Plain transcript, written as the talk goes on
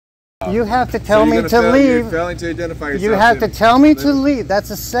You have to tell me to leave. You're failing to identify yourself. You have to tell me to leave. That's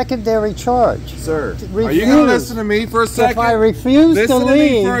a secondary charge. Sir, are you going to listen to me for a second? If I refuse to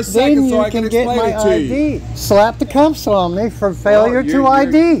leave, then you can get my ID. Slap the cuffs on me for failure to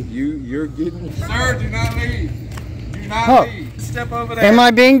ID. You're getting... Sir, do not leave. Do not leave. Step over there. Am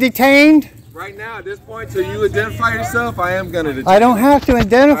I being detained? Right now, at this point, till you identify yourself, I am going to detain you. I don't have to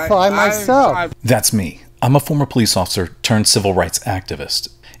identify myself. That's me. I'm a former police officer turned civil rights activist.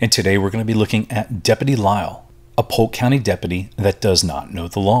 And today we're going to be looking at Deputy Lyle, a Polk County deputy that does not know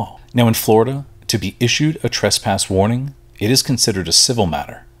the law. Now in Florida, to be issued a trespass warning, it is considered a civil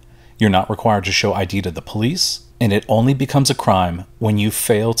matter. You're not required to show ID to the police, and it only becomes a crime when you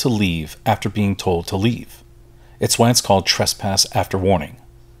fail to leave after being told to leave. It's why it's called trespass after warning.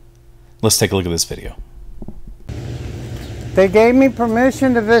 Let's take a look at this video. They gave me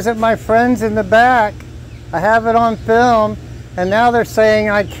permission to visit my friends in the back. I have it on film, and now they're saying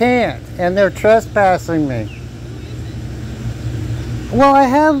I can't, and they're trespassing me. Well, I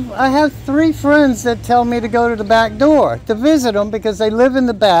have 3 friends that tell me to go to the back door to visit them because they live in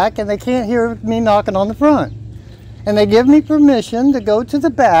the back and they can't hear me knocking on the front. And they give me permission to go to the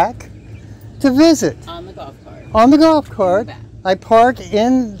back to visit. On the golf cart. On the golf cart. I park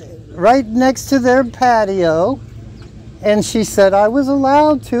right next to their patio, and she said I was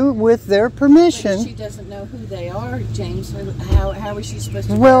allowed to with their permission. But she doesn't know who they are, James. How is she supposed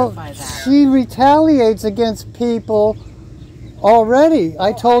to verify that? Well, she retaliates against people already.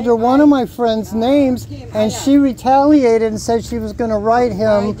 I told her one of my friend's names, and she retaliated and said she was going to write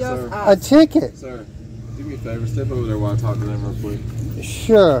him a ticket. Sir, do me a favor, step over there while I talk to them real quick.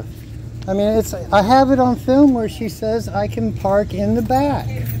 Sure. I mean, I have it on film where she says I can park in the back.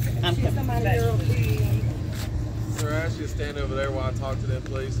 Sir, I ask you to stand over there while I talk to them,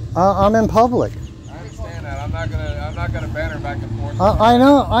 please. I'm in public. I understand that. I'm not gonna banter back and forth. I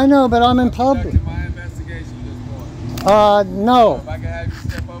know, but I'm in public. My investigation at this point. No. If I can have you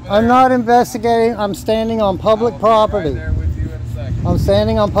step over there. I'm not investigating. I'm standing on public property. Right there with you in a second. I'm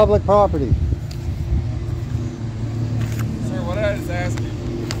standing on public property. Sir, what did I just ask you?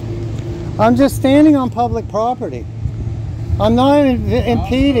 I'm just standing on public property. I'm not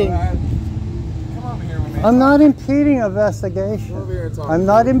impeding. Come over here with me. I'm not impeding investigation. Come over here and talk. I'm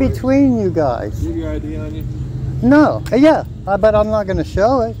not in between you guys. You have your ID on you? No. Yeah, but I'm not going to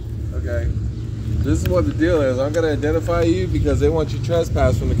show it. Okay. This is what the deal is. I'm going to identify you because they want you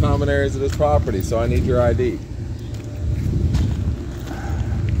trespass from the common areas of this property, so I need your ID.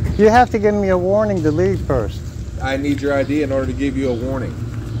 You have to give me a warning to leave first. I need your ID in order to give you a warning.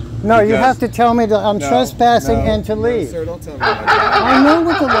 No, you have to tell me that I'm trespassing and to leave. Sir, don't tell me I know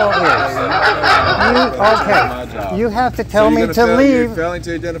what the law is. You have to tell me to leave. You're failing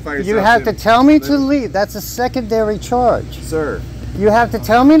to identify yourself. You have to tell me to leave. That's a secondary charge. Sir. You have to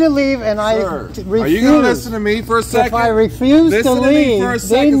tell me to leave, and I refuse. Are you going to listen to me for a second? If I refuse to leave,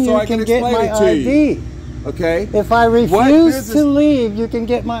 then you can get my ID. Okay. If I refuse to leave, you can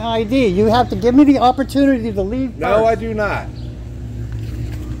get my ID. You have to give me the opportunity to leave first. No, I do not.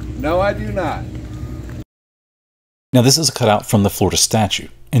 No, I do not. Now this is a cutout from the Florida statute,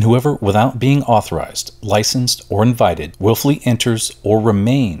 and whoever without being authorized, licensed, or invited willfully enters or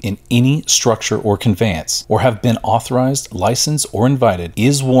remain in any structure or conveyance, or have been authorized, licensed, or invited,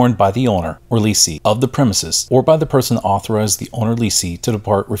 is warned by the owner or lessee of the premises, or by the person authorized the owner lessee to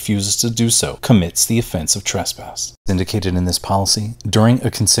depart refuses to do so, commits the offense of trespass. As indicated in this policy, during a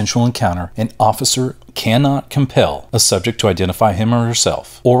consensual encounter, an officer cannot compel a subject to identify him or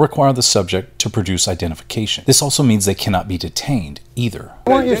herself, or require the subject to produce identification. This also means they cannot be detained either. I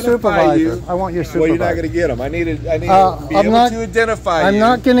want your supervisor. I want your supervisor. Well, you're not going to get him. I need to be able to identify you. I'm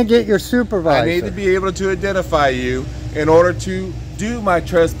not going to get your supervisor. I need to be able to identify you in order to do my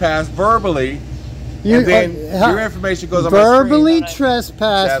trespass verbally. And then your information goes on my screen. Verbally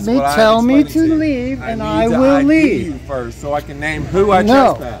trespass me, tell me to leave, and I will leave. You first, so I can name who I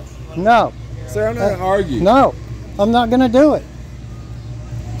trespass. No. Sir, I'm not going to argue. No, I'm not going to do it.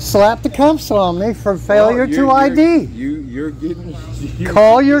 Slap the cuffs on me for failure to ID. You're getting...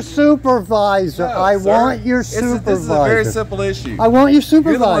 Call your supervisor. No, I want your supervisor. This is a very simple issue. I want your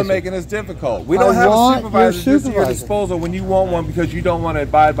supervisor. You're the one making this difficult. We don't have a supervisor just at your disposal when you want one because you don't want to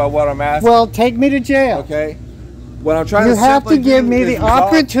abide by what I'm asking. Well, take me to jail. Okay. What I'm trying to simply do is... You have to give me the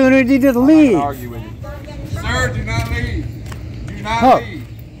opportunity to leave. I'm not argue with you. Sir, do not leave. Do not leave.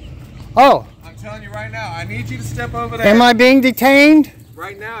 Oh. I'm telling you right now, I need you to step over there. Am I being detained?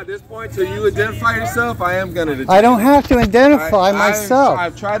 Right now, at this point, till you identify yourself, I am going to detain you. I don't have to identify myself.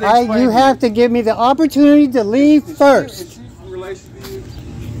 I've tried to explain you have to give me the opportunity to leave first. In relation to you.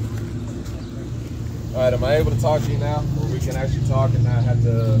 All right, am I able to talk to you now? Or we can actually talk and not have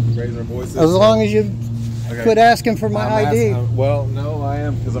to raise our voices? As long as you quit asking for my ID. Well, no, I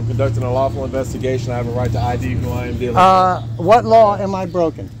am, because I'm conducting a lawful investigation. I have a right to ID who I am dealing with. What law am I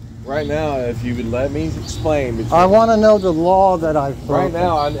broken? Right now, if you would let me explain. I want to know the law that I've broken. Right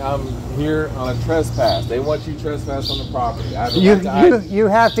now, I'm here on a trespass. They want you trespass on the property. I have you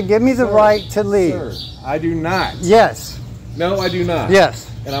have to give me the right to leave. Sir, I do not. Yes. No, I do not. Yes.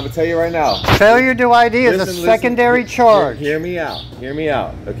 And I'm going to tell you right now. Failure to ID is a secondary charge. Hear me out. Hear me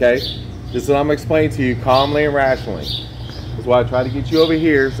out, okay? This is what I'm going to explain to you calmly and rationally. That's why I tried to get you over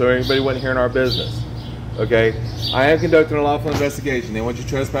here so everybody wasn't hearing our business. Okay? I am conducting a lawful investigation. They want you to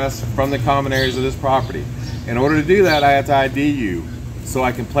trespass from the common areas of this property. In order to do that, I have to ID you so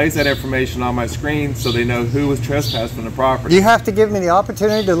I can place that information on my screen so they know who was trespassed from the property. You have to give me the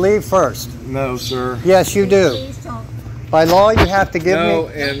opportunity to leave first. No, sir. Yes, you do. By law, you have to give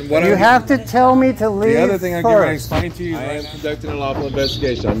and what you have to tell me to leave. The other thing I'm going to explain to you, I am conducting a lawful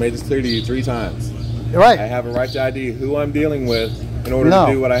investigation. I made this clear to you 3 times. Right. I have a right to ID who I'm dealing with in order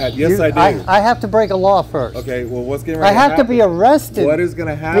to do what I have. Yes, I do. I have to break a law first. Okay, well, what's getting ready to happen? I have to be arrested. What is going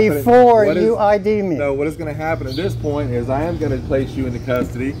to happen before you ID me? No, what is going to happen at this point is I am going to place you into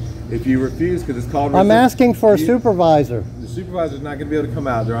custody if you refuse, because it's called. I'm asking for a supervisor. The supervisor is not going to be able to come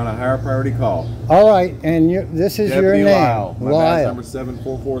out. They're on a higher priority call. All right, and this is your name. Lyle. My badge number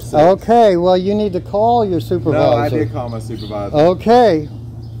 7446. Okay, well, you need to call your supervisor. No, I did call my supervisor. Okay.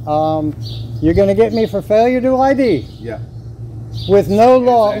 You're going to get me for failure to ID. Yeah. With no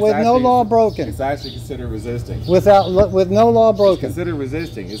law, no law broken. It's actually considered resisting. With no law broken. It's considered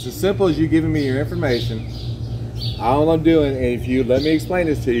resisting. It's as simple as you giving me your information. All I'm doing, and if you let me explain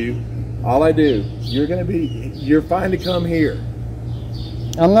this to you, all I do, you're fine to come here.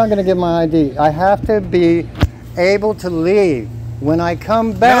 I'm not going to give my ID. I have to be able to leave. When I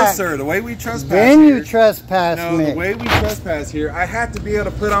come back, no, sir. The way we trespass then you trespass me. No, the way we trespass here, I have to be able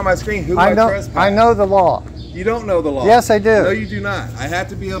to put on my screen who I trespass. I know the law. You don't know the law. Yes, I do. No, you do not. I have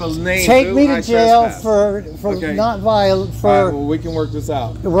to be able to name Take who me to I jail trespass. for not violent. For all right, well, we can work this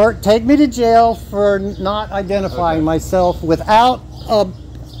out. Take me to jail for not identifying myself without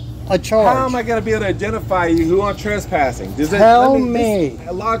a charge. How am I going to be able to identify you who I'm trespassing? Tell me.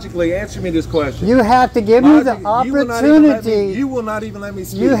 Logically, answer me this question. You have to give me the opportunity. You will not even let me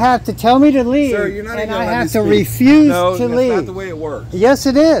speak. You have to tell me to leave. Sir, you're not and even I have to refuse to leave. No, that's not the way it works. Yes,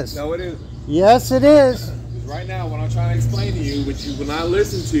 it is. No, it isn't. Yes, it is. Right now, what I'm trying to explain to you, but you will not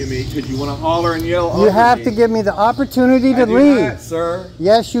listen to me because you want to holler and yell over me. You have to give me the opportunity to leave. I do not, sir.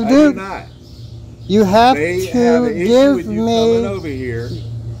 Yes, you do. I do not. You have to give me coming over here.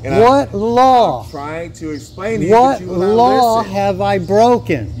 What law? I'm trying to explain to you, what but you will not law listen. Have I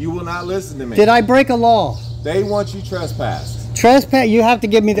broken? You will not listen to me. Did I break a law? They want you trespassed. Trespass. You have to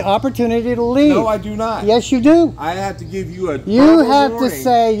give me the opportunity to leave. No, I do not. Yes, you do. I have to give you a You have warning. to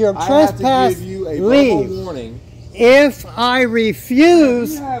say your trespass. I have to give you a leave. Warning. If I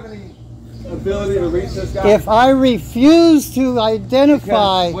refuse. Do you have any ability to reach this guy? If I refuse to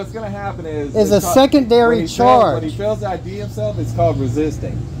identify, because what's going to happen is a secondary charge. When he fails to ID himself, it's called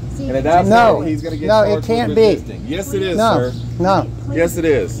resisting. And at that point, he's going to get charged with resisting. Yes, it is, sir. No. Yes, it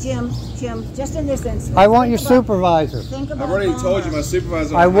is. Jim, just in this instance. I want your supervisor. I've already told you my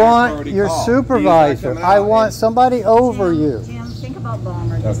supervisor. I want your supervisor. I want somebody over you. Jim, think about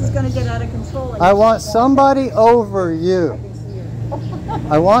Balmer. This is going to get out of control. I want somebody over you.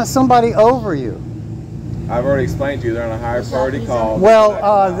 I want somebody over you. I've already explained to you they're on a higher priority call. Well,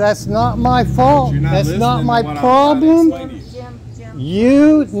 that's not my fault. That's not my problem.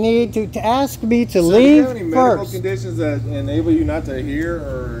 You need to ask me to leave do you have any first. Medical conditions that enable you not to hear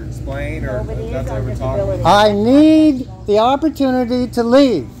or explain or not to ever talk? I need the opportunity to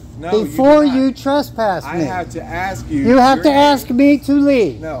leave before you trespass me. I have to ask you. You have to ask me to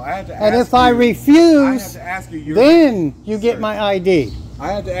leave. No, I have to ask you. And if you, I refuse, I have to ask you your then name. you get my ID.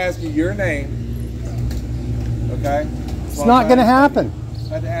 I have to ask you your name. Okay? It's not going to happen.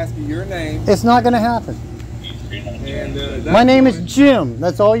 I have to ask you your name. It's not going to happen. And, my name is Jim.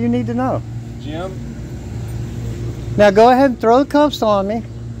 That's all you need to know. Jim? Now go ahead and throw the cuffs on me.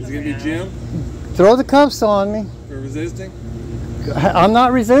 Is it going to be Jim? Throw the cuffs on me. For resisting? I'm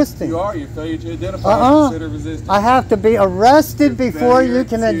not resisting. You are. You failure to identify is considered resisting. I have to be arrested before you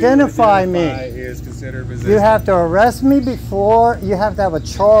can identify me. Is considered resisting. You have to arrest me before you have to have a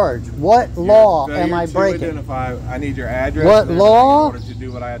charge. What law am I breaking? Identify, I need your address. What law in order to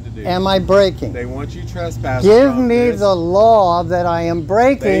do what I have to do. Am I breaking? They want you trespassing. Give me the law that I am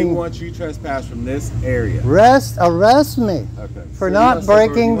breaking. They want you trespass from this area. Arrest me for not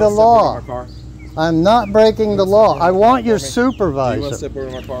breaking the law. I'm not breaking the law. I want your Do you want to supervisor. step over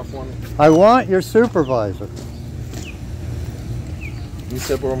to my car for me? I want your supervisor. You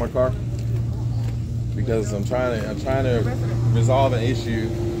step over my car? Because I'm trying to resolve an issue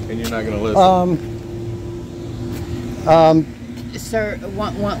and you're not going to listen. Sir,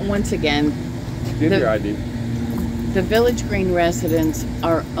 once again, Give your ID. the Village Green residents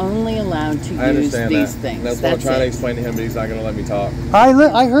are only allowed to I use understand these that. things. That's what I'm trying to explain to him, but he's not going to let me talk. I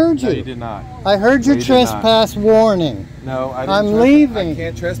heard you. No, you did not. I heard your No, you did not. trespass warning. No, I didn't. I'm leaving. I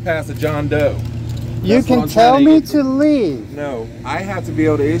can't trespass a John Doe. You That's what can I'm tell trying me get to leave. No, I have to be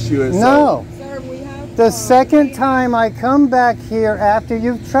able to issue it. No. Sir, we have. The second time I come back here after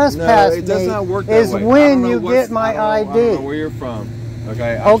you've trespassed it does not work me that is way. I when don't know you what's- get my I don't ID. know where you're from.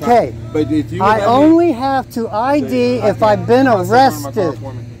 Okay. Okay. But if you I let me- only have to ID if I've been Come on, step over my car arrested.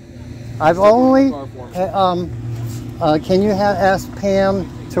 for me. I've Step over only. my car for me. Can you ask Pam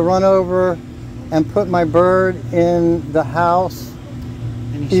to run over and put my bird in the house?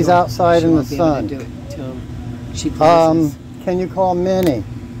 And He's she won't- outside she in the won't be able to sun. do it till she pleases. Can you call Minnie?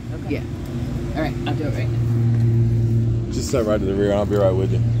 Yeah. All right, I'll do it right now. Just step right to the rear and I'll be right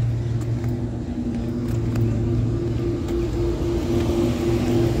with you.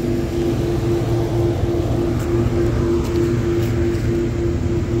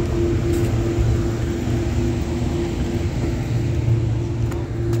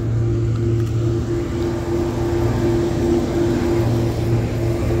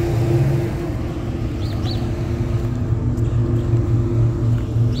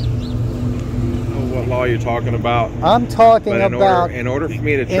 What law you're talking about? I'm talking But about. in order for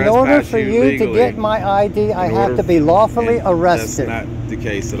me to In order trespass for you you legally, to get my ID, I in have order to be lawfully arrested. That's not the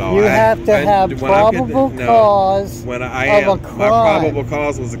case at all. You have to have probable cause When I of am, a crime. my probable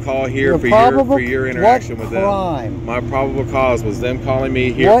cause was a call here Your for probable- your interaction what with crime? them. My probable cause was them calling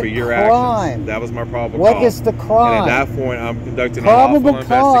me here What for your crime? actions. That was my probable What cause. is the crime? And at that point, I'm conducting Probable a lawful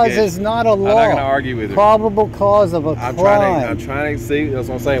cause investigation. is not a law. I'm not going to argue with you. Probable cause of a I'm crime. trying to see. That's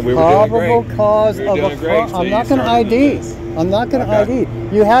what I'm saying. We were Probable doing great. cause We were of doing a great crime. until I'm you not going to started with ID. this. I'm not going to Okay. ID.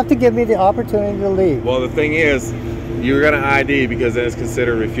 You have to give me the opportunity to leave. Well, the thing is, you're going to ID because then it's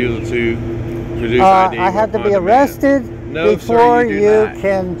considered refusal to produce ID. I have to upon be demand. arrested No, before sir, you do you not.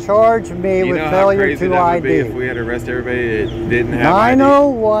 can charge me You with know how failure crazy to that would be if ID. we had to arrest everybody that didn't have ID.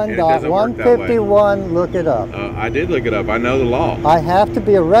 And it doesn't work that way. 901.151, look it up. I did look it up. I know the law. I have to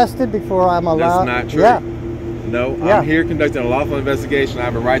be arrested before I'm allowed. That's not true. Yeah, No, Yeah. I'm here conducting a lawful investigation. I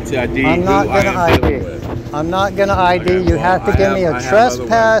have a right to ID I'm not who I going to am dealing ID. with. I'm not going to ID. Okay, You well, have to I give me have- a I have other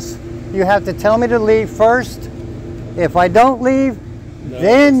trespass. You have to tell me to leave first. If I don't leave, No,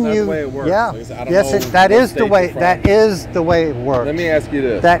 then that's not you. the way it works. Yeah. Like I said, I don't Yes, know that what is the state way. you're from. That is the way it works. Let me ask you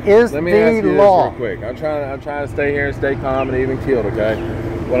this. That is Let me the ask you law. this real quick. I'm trying to stay here and stay calm and even keeled, okay?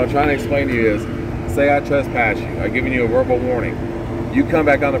 What I'm trying to explain to you is, say I trespass you. I've given you a verbal warning. You come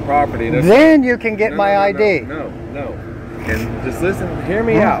back on the property. And Then you can get my ID. No. And just listen, hear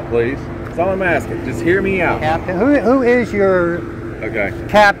me out, please. That's all I'm asking. Just hear me out. Captain, who is your Okay.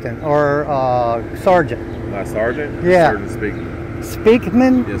 captain or sergeant? My sergeant? Yeah. Sergeant speaking.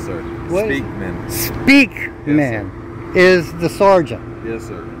 Speakman? Yes, sir. What? Speakman. Speakman is the sergeant. Yes,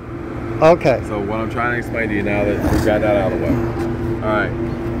 sir. Okay. So what I'm trying to explain to you now that we've got that out of the way. All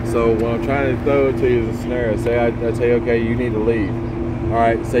right. So what I'm trying to throw to you is a scenario. Say I tell you, okay, you need to leave. All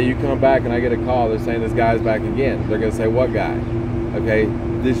right. Say you come back and I get a call. They're saying this guy's back again. They're gonna say, what guy? Okay.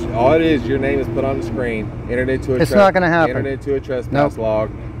 This all it is. Your name is put on the screen. Entered into a. It's not gonna happen. Entered into a trespass Nope.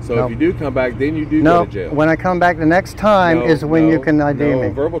 log. So Nope. if you do come back, then you do No, go to jail. when I come back the next time No, is when no, you can ID no, me.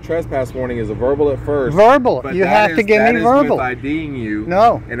 A verbal trespass warning is a verbal at first. Verbal. But You that have to is- give that me is verbal. with IDing you.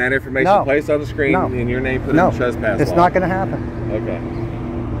 No. And that information No. placed on the screen No. and your name put No, in the trespass it's log. not going to happen. Okay.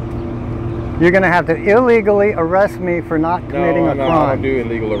 You're going to have to illegally arrest me for not committing a I don't crime. do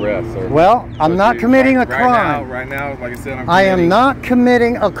illegal arrests, sir. Well, I'm not committing a crime. Right now, like I said, I am not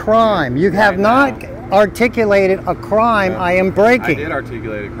committing a crime. You have not now. articulated a crime No. I am I breaking. did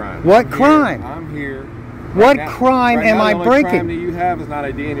articulate a crime. What I'm here. crime? I'm here. What now. crime Right am now, I the only crime breaking? that you have is not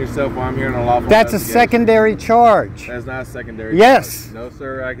IDing yourself while I'm here in a lawful That's a investigation. secondary charge. That's not a secondary Yes. charge. No,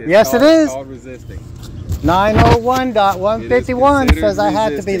 sir. Yes, it is. It's called resisting. 901.151 It is says I have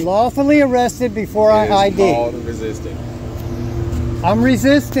to be resisting. lawfully arrested before It I is ID. called resisting. I'm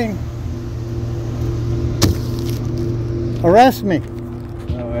resisting. Arrest me.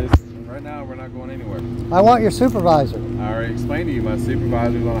 No, right now we're not going anywhere. I want your supervisor. I already explained to you my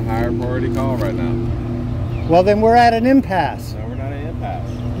supervisor's on a higher priority call right now. Well, then we're at an impasse. No, we're not in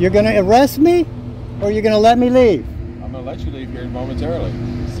impasse. You're going to arrest me or you're going to let me leave? I'm going to let you leave here momentarily.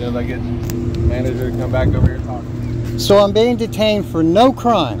 As soon as I get the manager to come back over here and talk. So I'm being detained for no No,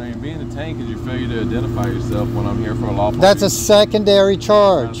 crime. you're being detained because you failure to identify yourself when I'm here for a lawful That's a reason. secondary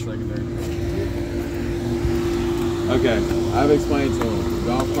charge. Okay, I've explained to him. The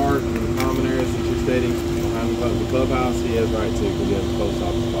golf cart in the common areas that you're stating behind the clubhouse, he has right to because he has a post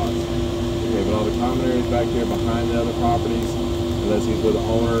office box. Okay, but all the common areas back here behind the other properties, unless he's with the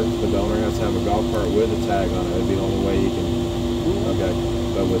owner, but the owner has to have a golf cart with a tag on it. That'd be the only way he can. Okay,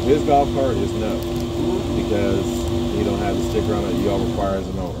 but with his golf cart is no, because he don't have the sticker on it. You all require as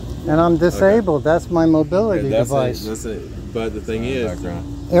an owner. And I'm disabled. That's my mobility device. That's it. But the thing is,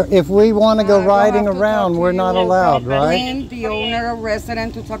 If we want to go riding around, we're not allowed, right? I'm the owner or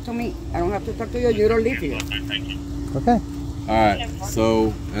resident to talk to me. I don't have to talk to you. You don't live here. Okay. all right.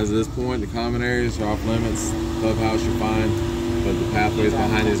 So as of this point, the common areas are off limits. Clubhouse, you're fine. But the pathways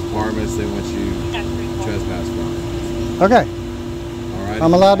behind his apartments, they want you trespass from. Okay. All right.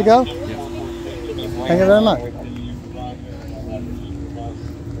 I'm allowed to go? Yeah. Thank you very much.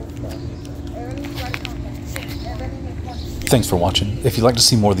 Thanks for watching. If you'd like to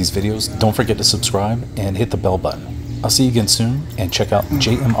see more of these videos, don't forget to subscribe and hit the bell button. I'll see you again soon, and check out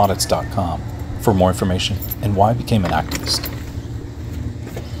jmaudits.com for more information and why I became an activist.